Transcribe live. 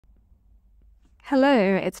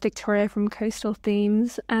Hello, it's Victoria from Coastal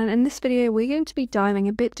Themes, and in this video we're going to be diving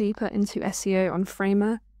a bit deeper into SEO on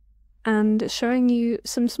Framer and showing you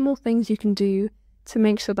some small things you can do to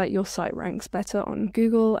make sure that your site ranks better on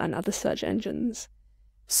Google and other search engines.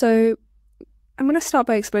 So I'm going to start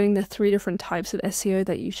by explaining the three different types of SEO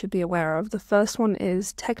that you should be aware of. The first one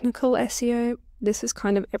is technical SEO. This is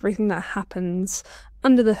kind of everything that happens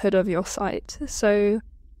under the hood of your site. So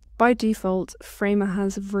by default, Framer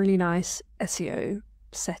has a really nice SEO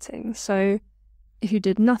setting. So if you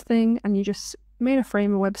did nothing and you just made a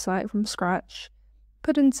Framer website from scratch,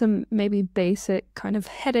 put in some maybe basic kind of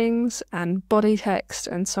headings and body text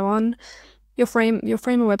and so on, your Framer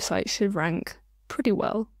website should rank pretty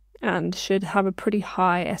well and should have a pretty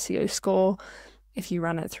high SEO score if you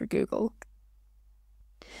run it through Google.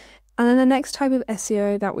 And then the next type of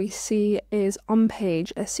SEO that we see is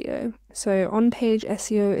on-page SEO. So on-page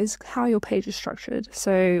SEO is how your page is structured.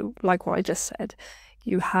 So like what I just said,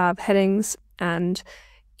 you have headings and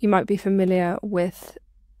you might be familiar with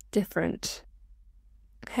different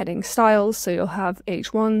heading styles. So you'll have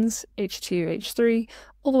H1s, H2, H3,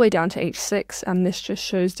 all the way down to H6. And this just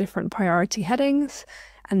shows different priority headings.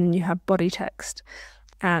 And then you have body text.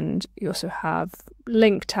 And you also have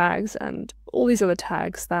link tags and all these other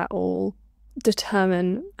tags that all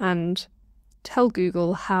determine and tell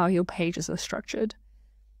Google how your pages are structured.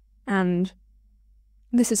 And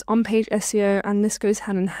this is on-page SEO, and this goes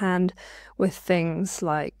hand in hand with things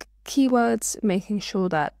like keywords, making sure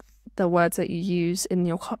that the words that you use in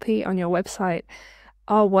your copy on your website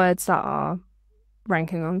are words that are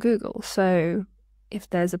ranking on Google. So if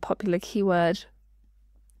there's a popular keyword,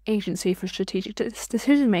 agency for strategic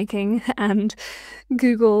decision making, and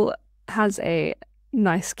Google has a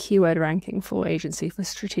nice keyword ranking for agency for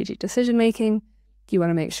strategic decision making, you want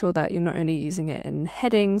to make sure that you're not only using it in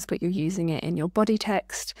headings, but you're using it in your body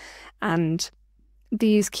text. And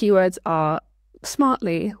these keywords are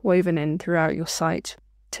smartly woven in throughout your site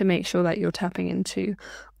to make sure that you're tapping into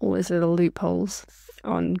all these little loopholes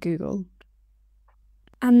on Google.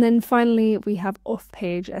 And then finally, we have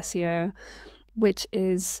off-page SEO, which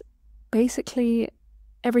is basically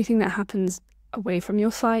everything that happens away from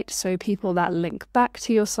your site, so people that link back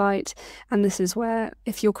to your site. And this is where,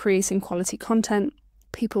 if you're creating quality content,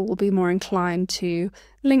 people will be more inclined to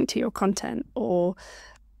link to your content or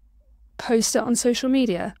post it on social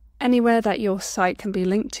media. Anywhere that your site can be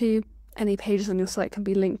linked to, any pages on your site can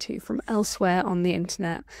be linked to from elsewhere on the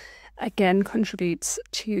internet, again contributes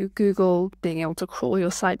to Google being able to crawl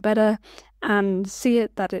your site better and see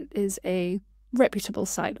it that it is a reputable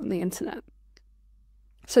site on the internet.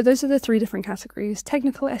 So those are the three different categories: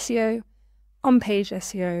 technical SEO, on-page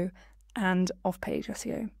SEO, and off-page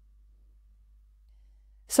SEO.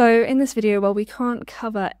 So in this video, well, we can't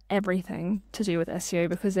cover everything to do with SEO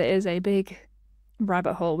because it is a big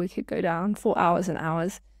rabbit hole we could go down for hours and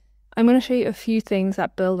hours. I'm going to show you a few things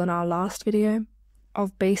that build on our last video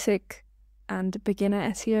of basic and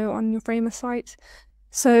beginner SEO on your Framer site.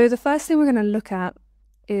 So the first thing we're going to look at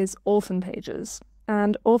is orphan pages.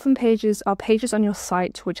 And orphan pages are pages on your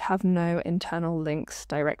site which have no internal links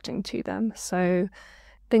directing to them. So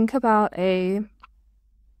think about a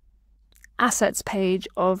assets page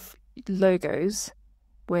of logos,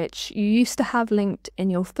 which you used to have linked in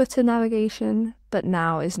your footer navigation, but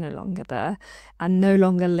now is no longer there and no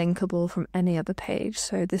longer linkable from any other page.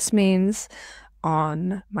 So this means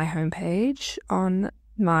on my homepage, on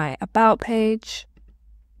my about page,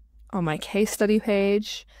 on my case study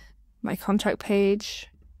page, my contact page,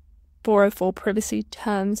 404 privacy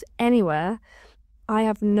terms, anywhere, I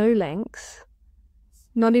have no links,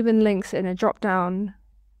 not even links in a drop-down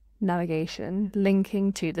navigation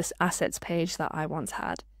linking to this assets page that I once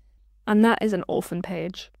had. And that is an orphan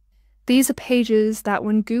page. These are pages that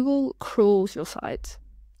when Google crawls your site,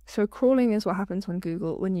 so crawling is what happens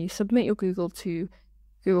when you submit your Google to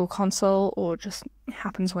Google Console, or just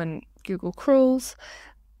happens when Google crawls.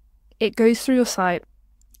 It goes through your site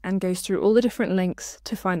and goes through all the different links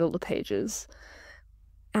to find all the pages.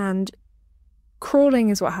 And crawling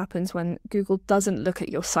is what happens when Google doesn't look at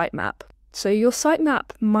your sitemap. So your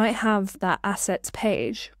sitemap might have that assets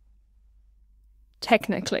page,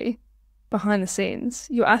 technically, behind the scenes.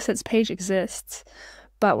 Your assets page exists,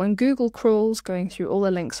 but when Google crawls going through all the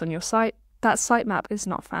links on your site, that sitemap is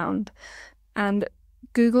not found. And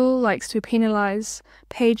Google likes to penalize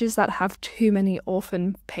pages that have too many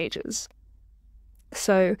orphan pages.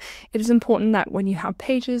 So it is important that when you have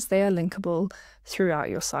pages, they are linkable throughout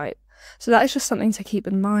your site. So that is just something to keep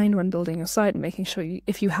in mind when building your site and making sure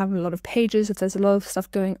if you have a lot of pages, if there's a lot of stuff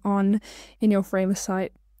going on in your Framer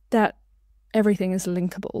site, that everything is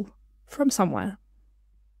linkable from somewhere.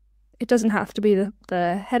 It doesn't have to be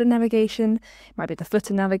the header navigation, it might be the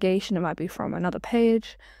footer navigation, it might be from another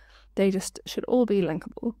page. They just should all be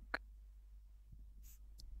linkable.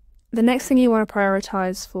 The next thing you want to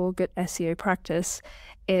prioritize for good SEO practice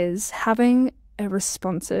is having a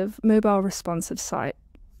mobile responsive site.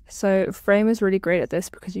 So Frame is really great at this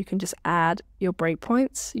because you can just add your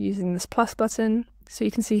breakpoints using this plus button. So you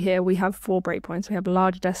can see here we have 4 breakpoints. We have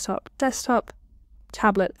large desktop,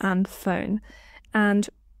 tablet, and phone. And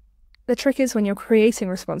the trick is when you're creating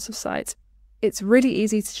responsive sites, it's really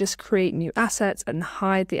easy to just create new assets and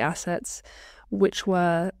hide the assets which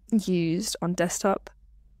were used on desktop.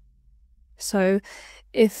 So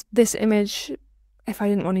if I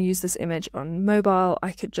didn't want to use this image on mobile,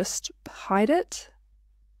 I could just hide it,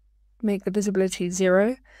 make the visibility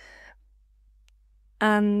 0,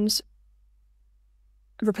 and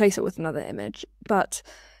replace it with another image. But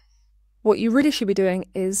what you really should be doing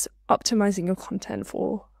is optimizing your content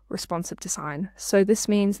for responsive design. So this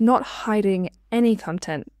means not hiding any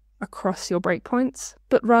content across your breakpoints,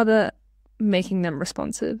 but rather making them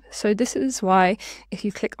responsive. So this is why if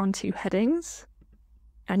you click onto headings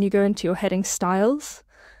and you go into your heading styles,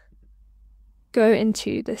 go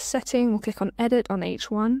into this setting, we'll click on edit on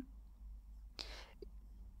H1.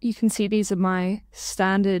 You can see these are my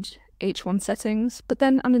standard H1 settings, but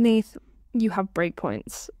then underneath you have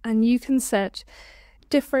breakpoints and you can set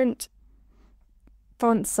different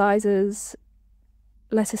font sizes,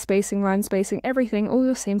 letter spacing, line spacing, everything, all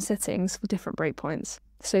your same settings for different breakpoints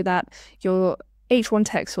so that your H1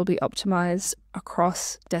 text will be optimized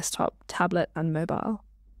across desktop, tablet, and mobile.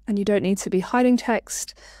 And you don't need to be hiding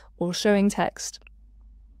text or showing text.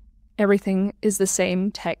 Everything is the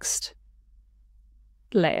same text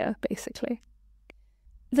layer, basically.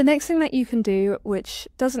 The next thing that you can do, which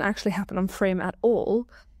doesn't actually happen on Frame at all,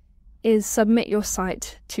 is submit your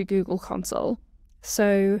site to Google Console.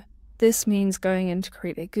 So this means going in to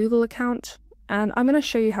create a Google account, and I'm going to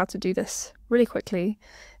show you how to do this really quickly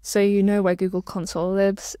so you know where Google Console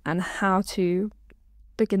lives and how to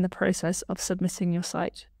begin the process of submitting your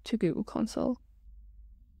site to Google Console.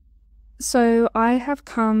 So I have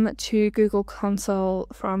come to Google Console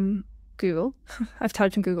from Google. I've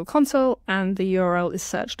typed in Google Console and the URL is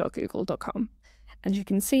search.google.com. And you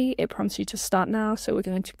can see it prompts you to start now, so we're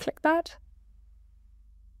going to click that.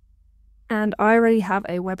 And I already have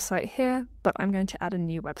a website here, but I'm going to add a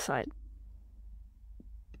new website.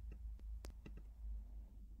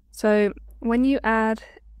 So when you add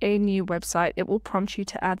a new website, it will prompt you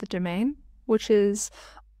to add the domain, which is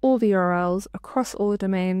all the URLs across all the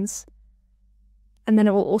domains. And then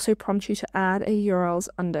it will also prompt you to add a URLs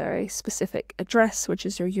under a specific address, which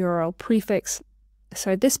is your URL prefix.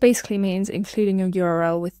 So this basically means including a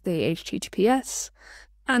URL with the HTTPS,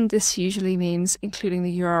 and this usually means including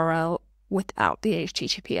the URL without the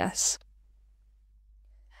HTTPS.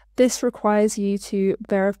 This requires you to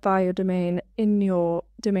verify your domain in your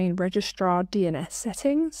domain registrar DNS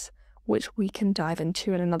settings, which we can dive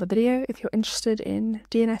into in another video if you're interested in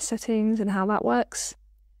DNS settings and how that works.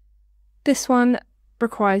 This one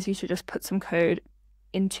requires you to just put some code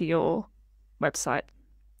into your website.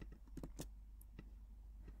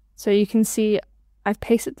 So you can see I've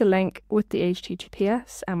pasted the link with the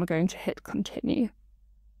HTTPS and we're going to hit continue.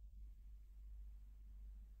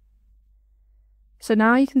 So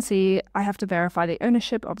now you can see I have to verify the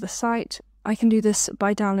ownership of the site. I can do this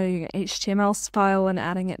by downloading an HTML file and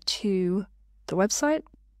adding it to the website,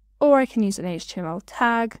 or I can use an HTML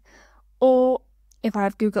tag, or if I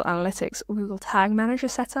have Google Analytics or Google Tag Manager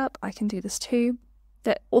set up, I can do this too.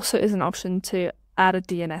 There also is an option to add a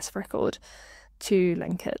DNS record to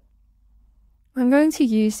link it. I'm going to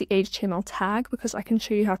use the HTML tag because I can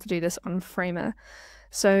show you how to do this on Framer.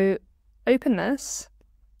 So open this,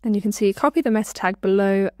 and you can see copy the meta tag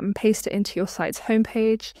below and paste it into your site's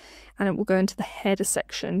homepage, and it will go into the header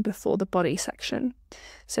section before the body section.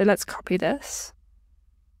 So let's copy this,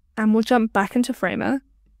 and we'll jump back into Framer.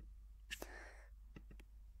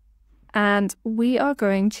 And we are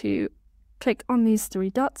going to click on these 3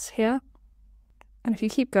 dots here. And if you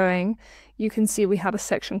keep going, you can see we have a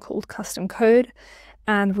section called custom code,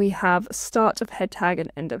 and we have start of head tag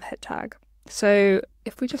and end of head tag. So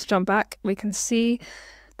if we just jump back, we can see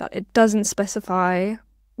that it doesn't specify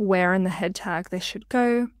where in the head tag they should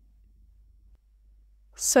go.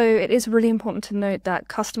 So it is really important to note that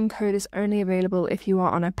custom code is only available if you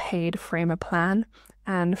are on a paid Framer plan,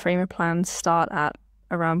 and Framer plans start at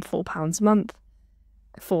around £4 a month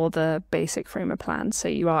for the basic Framer plan. So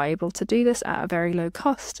you are able to do this at a very low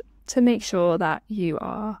cost to make sure that you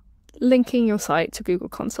are linking your site to Google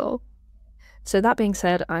Console. So that being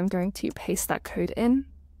said, I'm going to paste that code in.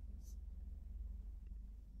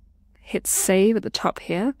 hit save at the top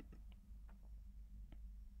here.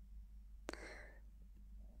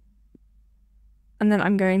 And then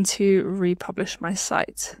I'm going to republish my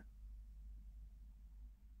site.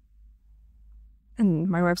 And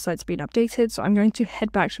my website's been updated, so I'm going to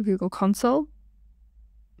head back to Google Console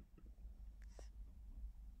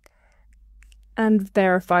and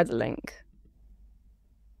verify the link.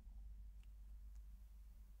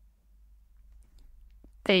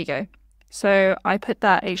 There you go. So I put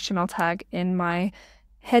that HTML tag in my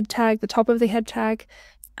head tag, the top of the head tag,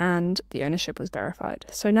 and the ownership was verified.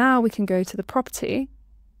 So now we can go to the property,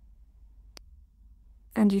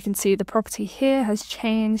 and you can see the property here has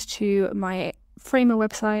changed to my Framer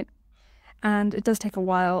website, and it does take a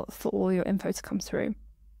while for all your info to come through.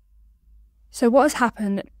 So what has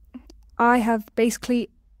happened, I have basically,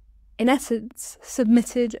 in essence,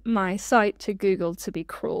 submitted my site to Google to be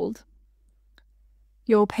crawled.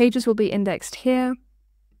 Your pages will be indexed here,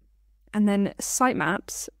 and then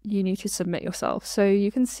sitemaps you need to submit yourself. So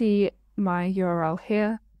you can see my URL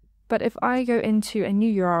here, but if I go into a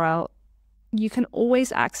new URL, you can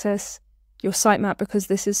always access your sitemap because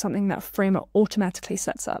this is something that Framer automatically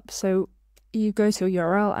sets up. So you go to your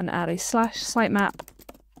URL and add a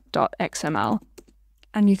 /sitemap.xml,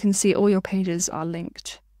 and you can see all your pages are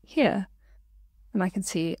linked here. And I can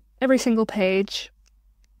see every single page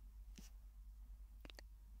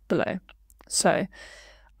below. So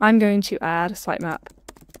I'm going to add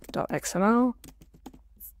sitemap.xml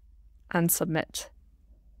and submit.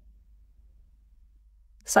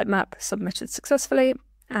 Sitemap submitted successfully,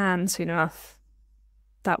 and soon enough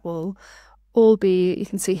that will all be, you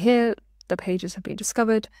can see here, the pages have been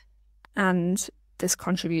discovered, and this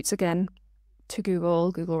contributes again to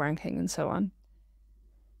Google ranking, and so on.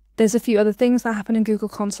 There's a few other things that happen in Google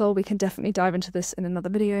Console. We can definitely dive into this in another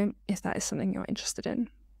video if that is something you're interested in.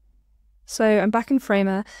 So I'm back in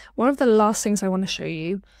Framer. One of the last things I want to show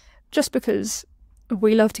you, just because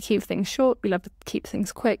we love to keep things short, we love to keep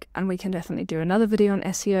things quick, and we can definitely do another video on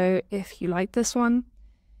SEO if you like this one,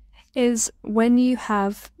 is when you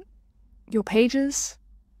have your pages,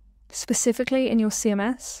 specifically in your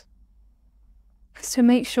CMS, so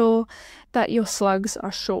make sure that your slugs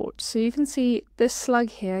are short. So you can see this slug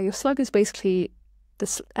here, your slug is basically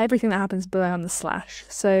everything that happens below on the slash.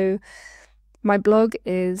 So my blog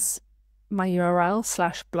is my URL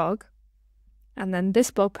 /blog, and then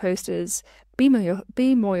this blog post is be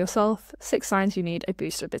more yourself, 6 signs you need a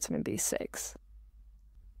booster of vitamin B6.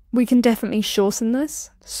 We can definitely shorten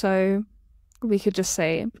this, so we could just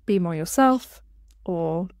say be more yourself,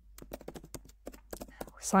 or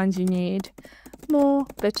signs you need more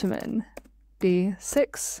vitamin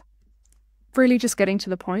B6, really just getting to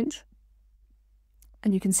the point.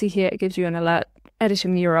 And you can see here it gives you an alert.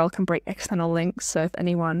 Editing the URL can break external links, so if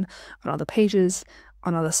anyone on other pages,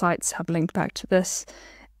 on other sites have linked back to this,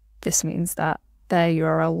 this means that their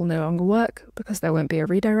URL will no longer work because there won't be a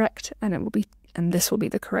redirect, and this will be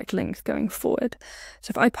the correct link going forward.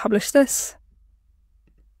 So if I publish this,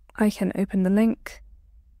 I can open the link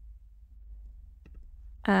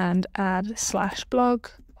and add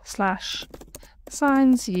 /blog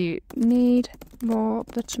 /signs you need more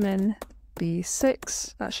vitamin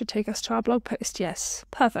B6. That should take us to our blog post. Yes,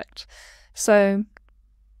 perfect. So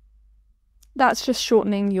that's just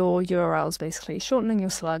shortening your URLs, basically, shortening your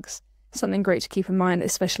slugs. Something great to keep in mind,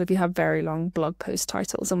 especially if you have very long blog post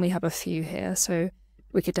titles, and we have a few here, so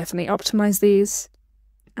we could definitely optimize these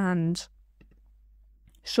and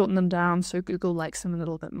shorten them down so Google likes them a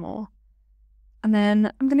little bit more. And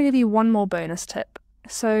then I'm going to give you one more bonus tip.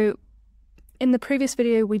 So in the previous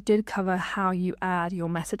video, we did cover how you add your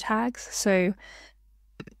meta tags. So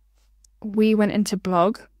we went into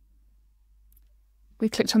blog, we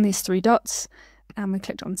clicked on these 3 dots, and we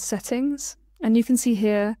clicked on settings. And you can see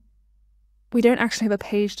here, we don't actually have a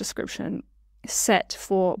page description set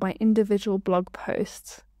for my individual blog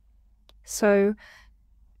posts. So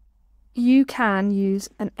you can use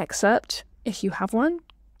an excerpt if you have one,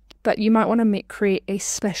 but you might want to create a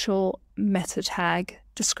special meta tag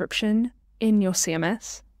description in your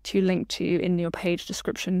CMS to link to in your page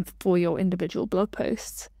description for your individual blog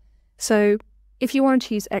posts. So if you wanted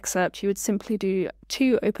to use excerpt, you would simply do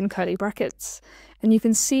 2 open curly brackets, and you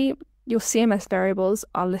can see your CMS variables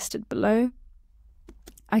are listed below.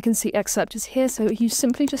 I can see excerpt is here, so you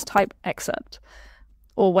simply just type excerpt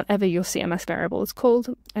or whatever your CMS variable is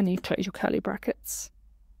called, and you close your curly brackets.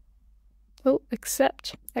 Oh,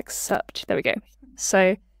 except excerpt. There we go.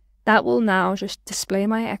 So that will now just display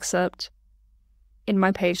my excerpt in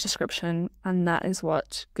my page description, and that is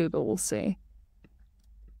what Google will see.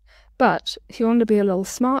 But if you want to be a little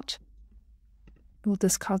smart, we'll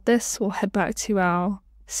discard this. We'll head back to our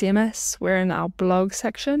CMS, we're in our blog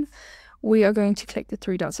section. We are going to click the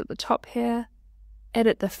three dots at the top here,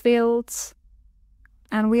 edit the fields,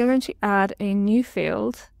 and we are going to add a new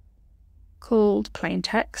field called plain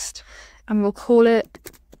text, and we'll call it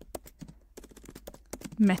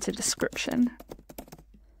meta description.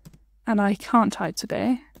 And I can't type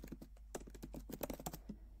today.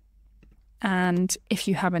 And if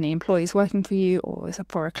you have any employees working for you or is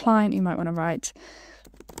for a client, you might want to write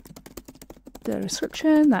the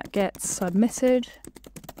description that gets submitted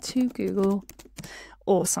to Google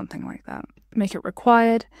or something like that. Make it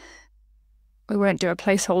required. We won't do a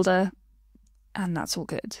placeholder, and that's all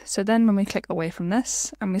good. So then when we click away from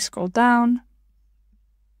this and we scroll down,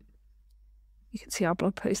 you can see our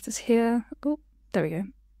blog post is here. Oh, there we go.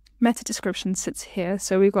 Meta description sits here.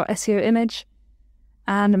 So we've got SEO image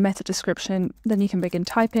and a meta description. Then you can begin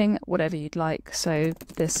typing whatever you'd like. So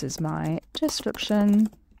this is my description.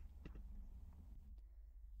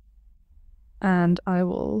 And I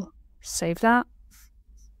will save that.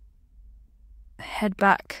 Head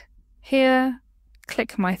back here,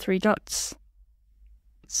 click my three dots,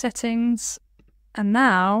 settings, and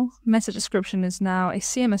now meta description is now a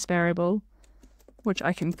CMS variable, which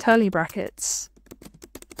I can curly brackets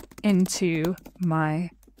into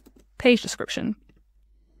my page description.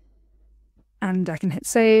 And I can hit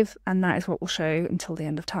save, and that is what will show until the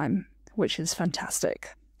end of time, which is fantastic.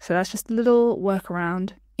 So that's just a little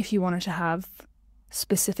workaround if you wanted to have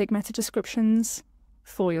specific meta descriptions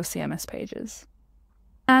for your CMS pages.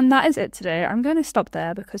 And that is it today. I'm going to stop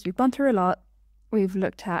there because we've gone through a lot. We've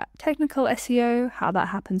looked at technical SEO, how that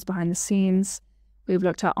happens behind the scenes. We've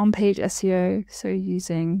looked at on-page SEO, so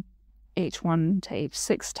using H1 to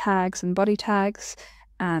H6 tags and body tags,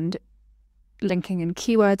 and linking in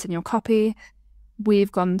keywords in your copy.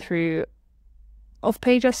 We've gone through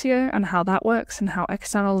off-page SEO and how that works and how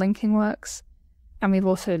external linking works. And we've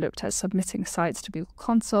also looked at submitting sites to Google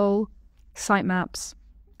Console, sitemaps.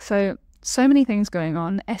 So many things going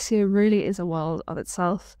on. SEO really is a world of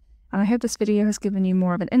itself. And I hope this video has given you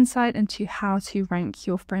more of an insight into how to rank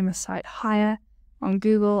your Framer site higher on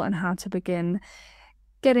Google and how to begin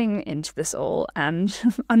getting into this all and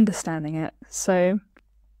understanding it. So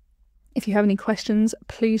if you have any questions,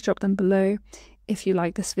 please drop them below. If you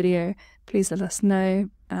like this video, please let us know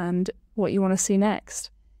and what you want to see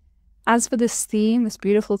next. As for this theme, this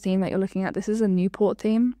beautiful theme that you're looking at, this is a Newport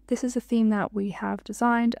theme. This is a theme that we have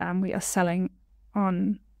designed and we are selling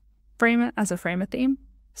on Framer as a Framer theme.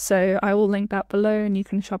 So I will link that below and you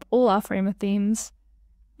can shop all our Framer themes.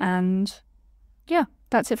 And yeah,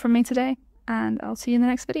 that's it from me today, and I'll see you in the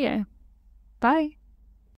next video. Bye!